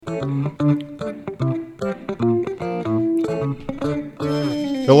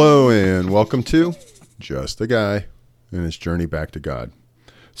Hello and welcome to Just a Guy and his journey back to God.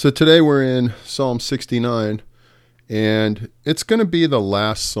 So today we're in Psalm 69, and it's going to be the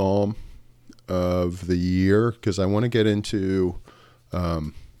last psalm of the year because I want to get into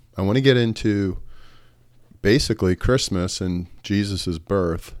basically Christmas and Jesus's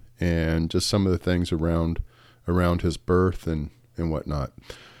birth and just some of the things around his birth and whatnot.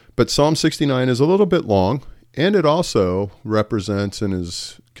 But Psalm 69 is a little bit long, and it also represents and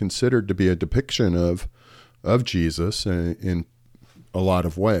is considered to be a depiction of Jesus in a lot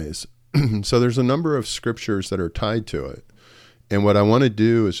of ways. So there's a number of scriptures that are tied to it. And what I want to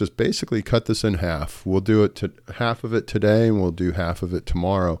do is just basically cut this in half. We'll do half of it today, and we'll do half of it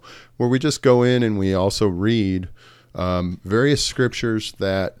tomorrow, where we just go in and we also read various scriptures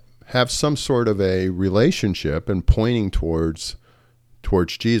that have some sort of a relationship and pointing towards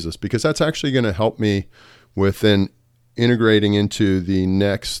Jesus, because that's actually going to help me with then integrating into the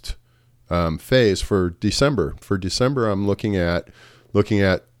next phase for December. For December, I'm looking at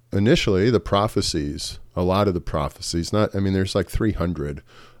initially the prophecies, a lot of the prophecies. There's like 300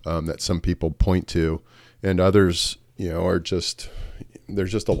 that some people point to, and others, there's just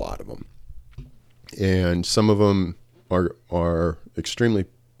a lot of them, and some of them are extremely,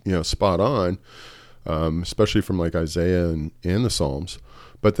 spot on, especially from like Isaiah and the Psalms.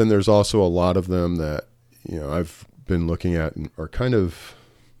 But then there's also a lot of them that I've been looking at and are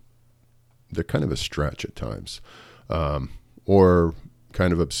they're kind of a stretch at times, or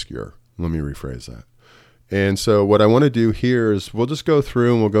kind of obscure. Let me rephrase that. And so what I want to do here is we'll just go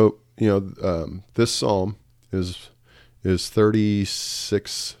through and we'll go, this psalm is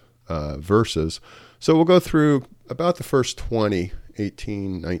 36 verses. So we'll go through about the first 20,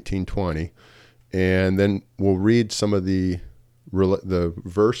 18, 19, 20, and then we'll read some of the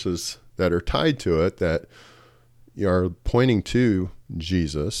verses that are tied to it that are pointing to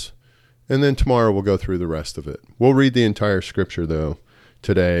Jesus. And then tomorrow we'll go through the rest of it. We'll read the entire scripture though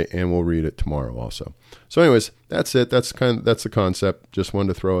today, and we'll read it tomorrow also. So anyways, that's it. That's the concept. Just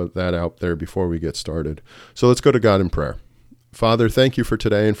wanted to throw that out there before we get started. So let's go to God in prayer. Father, thank you for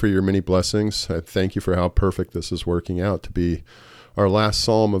today and for your many blessings. I thank you for how perfect this is working out to be our last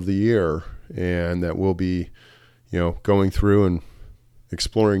psalm of the year, and that we'll be, going through and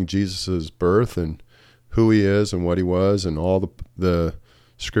exploring Jesus's birth and who he is and what he was and all the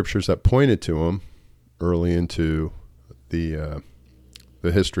scriptures that pointed to him early into the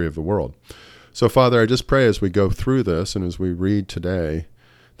history of the world. So, Father, I just pray as we go through this and as we read today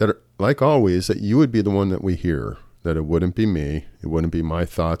that, like always, that you would be the one that we hear, that it wouldn't be me, it wouldn't be my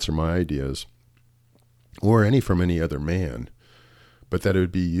thoughts or my ideas or from any other man, but that it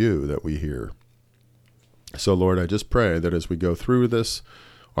would be you that we hear. So, Lord, I just pray that as we go through this,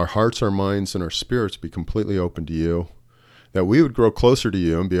 our hearts, our minds, and our spirits be completely open to you, that we would grow closer to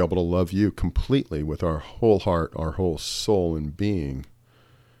you and be able to love you completely with our whole heart, our whole soul and being,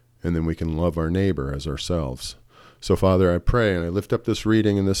 and then we can love our neighbor as ourselves. So, Father, I pray and I lift up this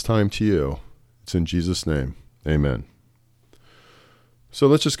reading and this time to you. It's in Jesus' name. Amen. So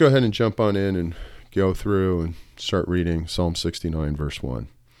let's just go ahead and jump on in and go through and start reading Psalm 69, verse 1.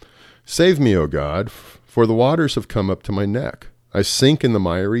 Save me, O God, for the waters have come up to my neck. I sink in the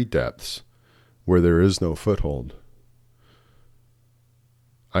miry depths where there is no foothold.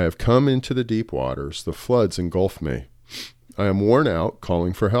 I have come into the deep waters. The floods engulf me. I am worn out,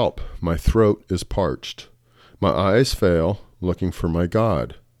 calling for help. My throat is parched. My eyes fail, looking for my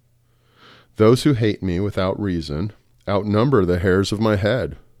God. Those who hate me without reason outnumber the hairs of my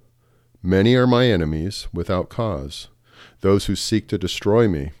head. Many are my enemies without cause, those who seek to destroy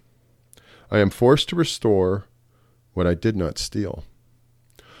me. I am forced to restore what I did not steal.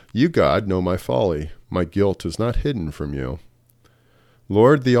 You, God, know my folly. My guilt is not hidden from you.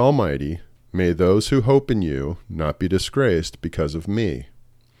 Lord the Almighty, may those who hope in you not be disgraced because of me.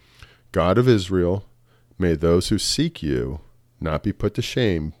 God of Israel, may those who seek you not be put to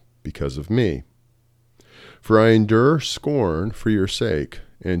shame because of me. For I endure scorn for your sake,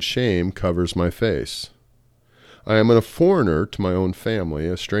 and shame covers my face. I am a foreigner to my own family,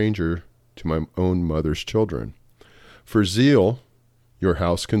 a stranger to my own mother's children. For zeal, your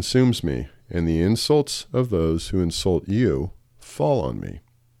house consumes me, and the insults of those who insult you fall on me.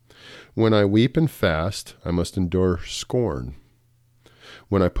 When I weep and fast, I must endure scorn.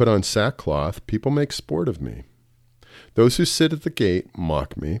 When I put on sackcloth, people make sport of me. Those who sit at the gate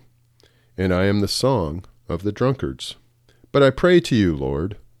mock me, and I am the song of the drunkards. But I pray to you,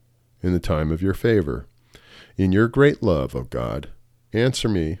 Lord, in the time of your favor. In your great love, O God, answer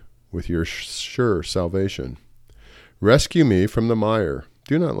me with your sure salvation. Rescue me from the mire,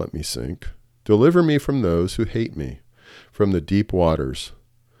 do not let me sink. Deliver me from those who hate me, from the deep waters.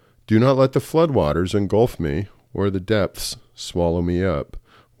 Do not let the flood waters engulf me, or the depths swallow me up,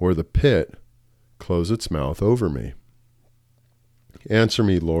 or the pit close its mouth over me. Answer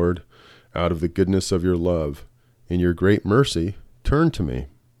me, Lord, out of the goodness of your love. In your great mercy, turn to me.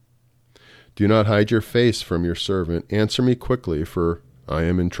 Do not hide your face from your servant. Answer me quickly, for I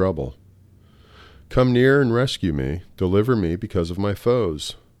am in trouble. Come near and rescue me. Deliver me because of my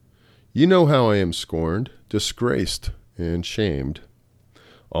foes. You know how I am scorned, disgraced, and shamed.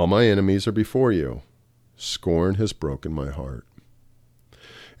 All my enemies are before you. Scorn has broken my heart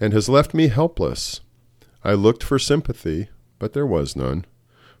and has left me helpless. I looked for sympathy, but there was none,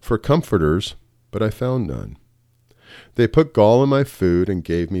 for comforters, but I found none. They put gall in my food and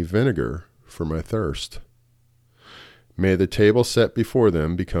gave me vinegar for my thirst. May the table set before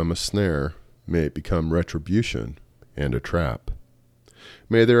them become a snare. May it become retribution and a trap.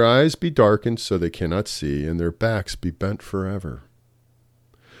 May their eyes be darkened so they cannot see, and their backs be bent forever.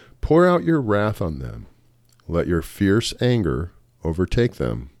 Pour out your wrath on them. Let your fierce anger overtake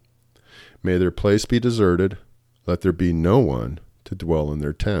them. May their place be deserted. Let there be no one to dwell in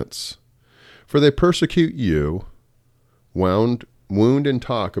their tents. For they persecute you, wound and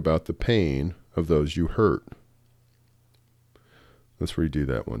talk about the pain of those you hurt. Let's redo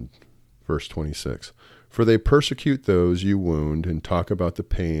that one. Verse 26. For they persecute those you wound and talk about the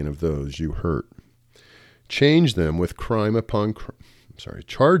pain of those you hurt. Charge them with crime upon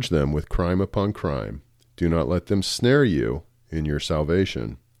crime. Do not let them snare you in your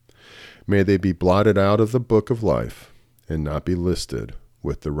salvation. May they be blotted out of the book of life and not be listed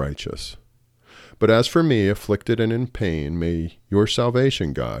with the righteous. But as for me, afflicted and in pain, may your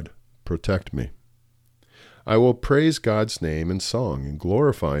salvation, God, protect me. I will praise God's name in song and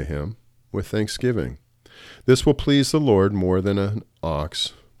glorify him with thanksgiving. This will please the Lord more than an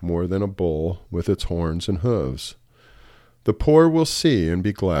ox, more than a bull with its horns and hooves. The poor will see and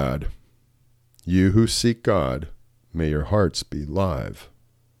be glad. You who seek God, may your hearts be live.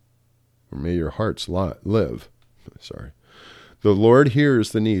 Or may your hearts live. The Lord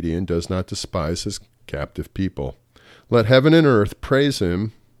hears the needy and does not despise his captive people. Let heaven and earth praise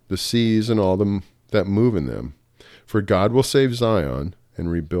him, the seas and all them that move in them. For God will save Zion and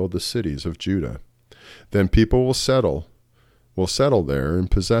rebuild the cities of Judah. Then people will settle there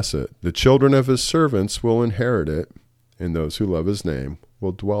and possess it. The children of his servants will inherit it, and those who love his name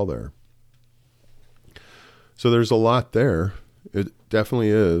will dwell there. So there's a lot there. It definitely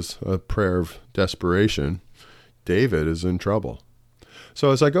is a prayer of desperation. David is in trouble.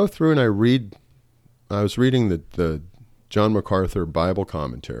 So as I go through and I was reading the John MacArthur Bible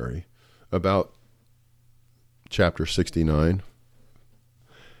commentary about chapter 69.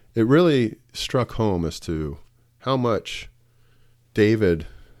 It really struck home as to how much David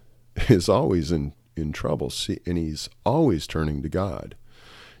is always in trouble, and he's always turning to God.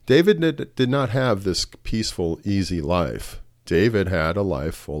 David did not have this peaceful, easy life. David had a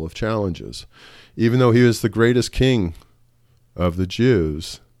life full of challenges. Even though he was the greatest king of the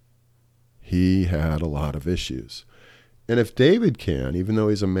Jews, he had a lot of issues. And if David can, even though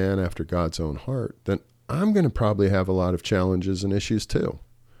he's a man after God's own heart, then I'm going to probably have a lot of challenges and issues too.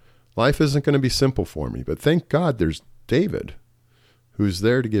 Life isn't going to be simple for me, but thank God there's David, who's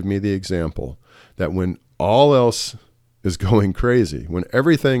there to give me the example that when all else is going crazy, when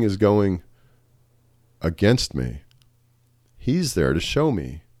everything is going against me, he's there to show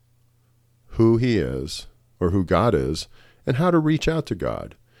me who he is, or who God is, and how to reach out to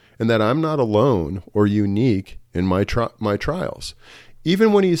God, and that I'm not alone or unique in my trials.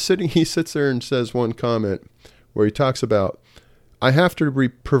 Even when he sits there and says one comment where he talks about, I have to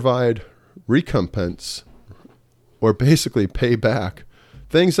provide recompense, or basically pay back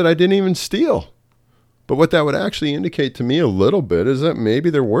things that I didn't even steal. But what that would actually indicate to me a little bit is that maybe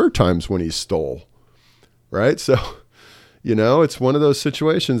there were times when he stole, right? So, it's one of those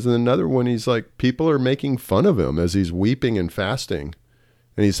situations. And another one, he's like, people are making fun of him as he's weeping and fasting,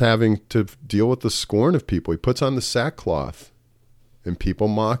 and he's having to deal with the scorn of people. He puts on the sackcloth and people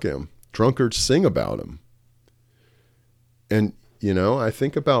mock him. Drunkards sing about him. And, I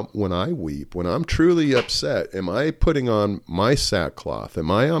think about when I weep, when I'm truly upset, am I putting on my sackcloth? Am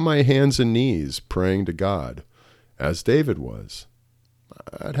I on my hands and knees praying to God as David was?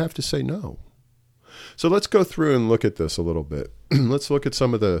 I'd have to say no. So let's go through and look at this a little bit. Let's look at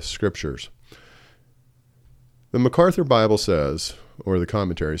some of the scriptures. The MacArthur Bible says, or the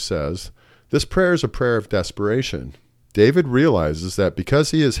commentary says, this prayer is a prayer of desperation. David realizes that because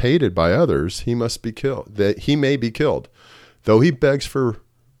he is hated by others, he must be killed, that he may be killed. Though he begs for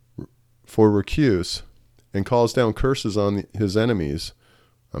recuse and calls down curses on his enemies,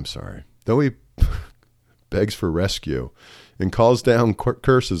 though he begs for rescue and calls down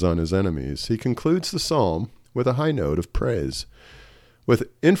curses on his enemies, he concludes the psalm with a high note of praise, with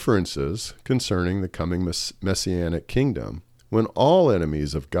inferences concerning the coming messianic kingdom, when all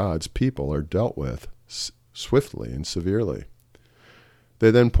enemies of God's people are dealt with swiftly and severely.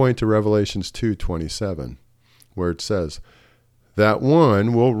 They then point to Revelations 2:27, where it says, "That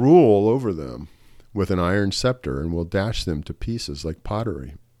one will rule over them with an iron scepter and will dash them to pieces like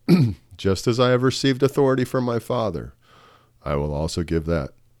pottery. Just as I have received authority from my Father, I will also give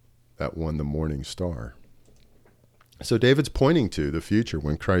that one the morning star." So David's pointing to the future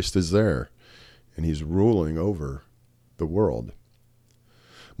when Christ is there and he's ruling over the world.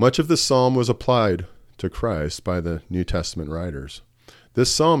 Much of this psalm was applied to Christ by the New Testament writers.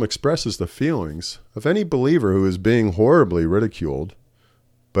 This psalm expresses the feelings of any believer who is being horribly ridiculed,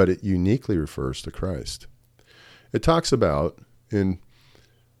 but it uniquely refers to Christ. It talks about, in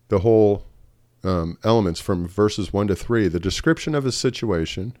the whole elements from verses 1 to 3, the description of his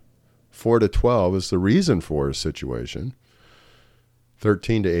situation. 4 to 12 is the reason for his situation.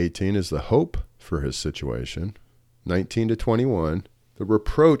 13 to 18 is the hope for his situation. 19 to 21, the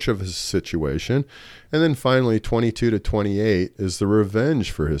reproach of his situation. And then finally, 22 to 28 is the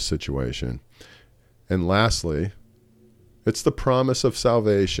revenge for his situation. And lastly, it's the promise of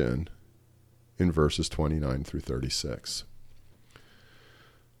salvation in verses 29 through 36.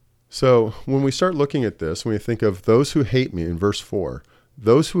 So when we start looking at this, when we think of those who hate me in verse 4,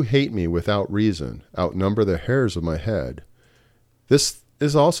 those who hate me without reason outnumber the hairs of my head. This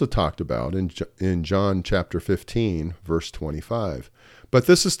is also talked about in John chapter 15, verse 25. But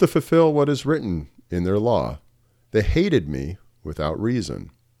this is to fulfill what is written in their law. They hated me without reason.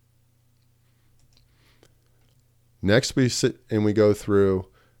 Next we sit and we go through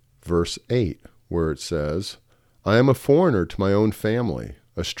verse 8, where it says, "I am a foreigner to my own family,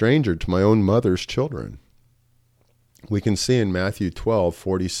 a stranger to my own mother's children." We can see in Matthew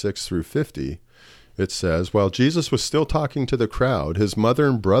 12:46 through 50, it says, "While Jesus was still talking to the crowd, his mother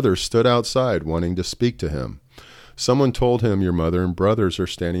and brothers stood outside wanting to speak to him. Someone told him, 'Your mother and brothers are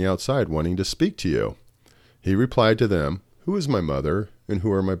standing outside wanting to speak to you.' He replied to them, 'Who is my mother and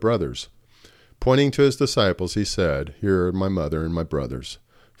who are my brothers?' Pointing to his disciples, he said, 'Here are my mother and my brothers.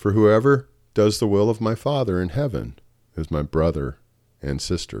 For whoever does the will of my Father in heaven is my brother and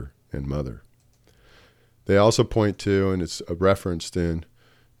sister and mother." They also point to, and it's referenced in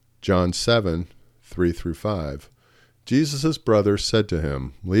John 7:3 through 5, Jesus' brothers said to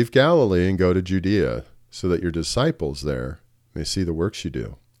him, "Leave Galilee and go to Judea, so that your disciples there may see the works you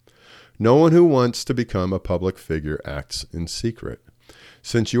do. No one who wants to become a public figure acts in secret.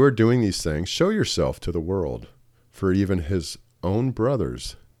 Since you are doing these things, show yourself to the world." For even his own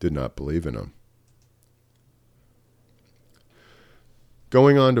brothers did not believe in him.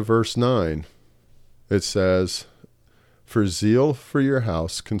 Going on to verse 9, it says, "For zeal for your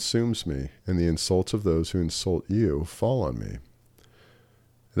house consumes me, and the insults of those who insult you fall on me."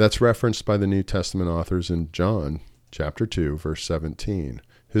 That's referenced by the New Testament authors in John chapter 2, verse 17.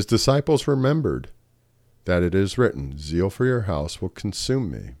 His disciples remembered that it is written, "Zeal for your house will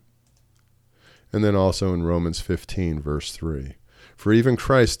consume me." And then also in Romans 15, verse 3, "For even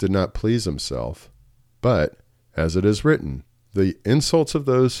Christ did not please himself, but, as it is written, the insults of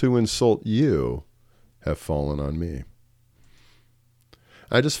those who insult you have fallen on me."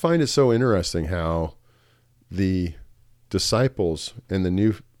 I just find it so interesting how the disciples and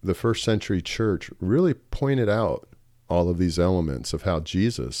the first century church really pointed out all of these elements of how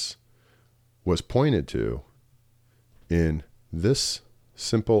Jesus was pointed to in this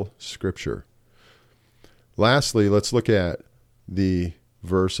simple scripture. Lastly, let's look at the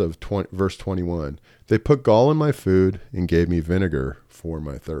verse 21. "They put gall in my food and gave me vinegar for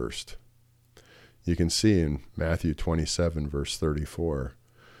my thirst." You can see in Matthew 27, verse 34.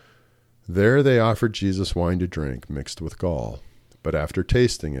 "There they offered Jesus wine to drink mixed with gall, but after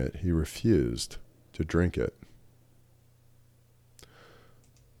tasting it, he refused to drink it."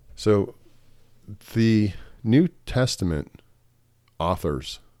 So the New Testament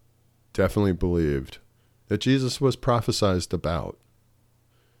authors definitely believed that Jesus was prophesied about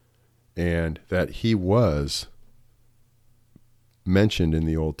and that he was mentioned in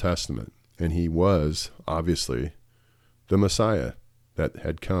the Old Testament. And he was, obviously, the Messiah that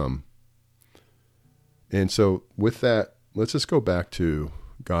had come. And so with that, let's just go back to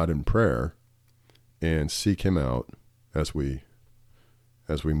God in prayer and seek him out as we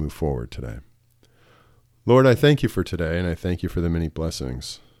move forward today. Lord, I thank you for today, and I thank you for the many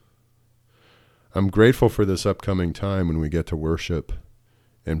blessings. I'm grateful for this upcoming time when we get to worship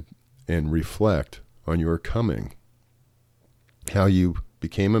and reflect on your coming, how you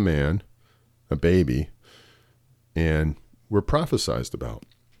became a man, a baby, and were prophesied about.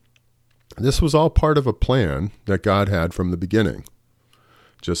 This was all part of a plan that God had from the beginning,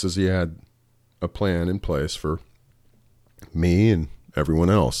 just as he had a plan in place for me and everyone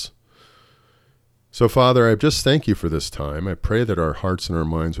else. So, Father, I just thank you for this time. I pray that our hearts and our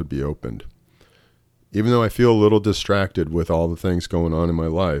minds would be opened. Even though I feel a little distracted with all the things going on in my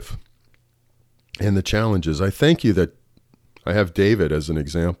life and the challenges, I thank you that I have David as an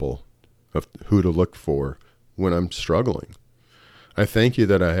example of who to look for when I'm struggling. I thank you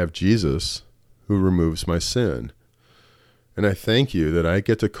that I have Jesus who removes my sin. And I thank you that I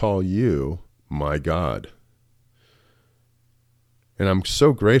get to call you my God. And I'm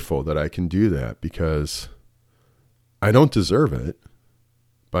so grateful that I can do that because I don't deserve it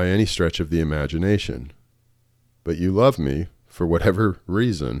by any stretch of the imagination. But you love me for whatever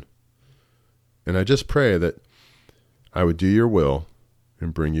reason. And I just pray that I would do your will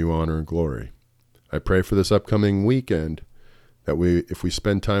and bring you honor and glory. I pray for this upcoming weekend that if we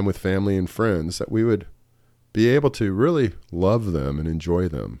spend time with family and friends, that we would be able to really love them and enjoy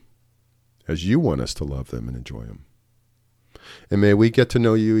them as you want us to love them and enjoy them. And may we get to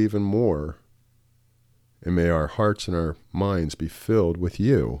know you even more. And may our hearts and our minds be filled with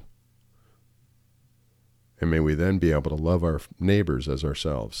you. And may we then be able to love our neighbors as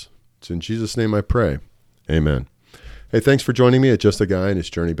ourselves. It's in Jesus' name I pray. Amen. Hey, thanks for joining me at Just a Guy and His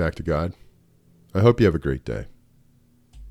Journey Back to God. I hope you have a great day.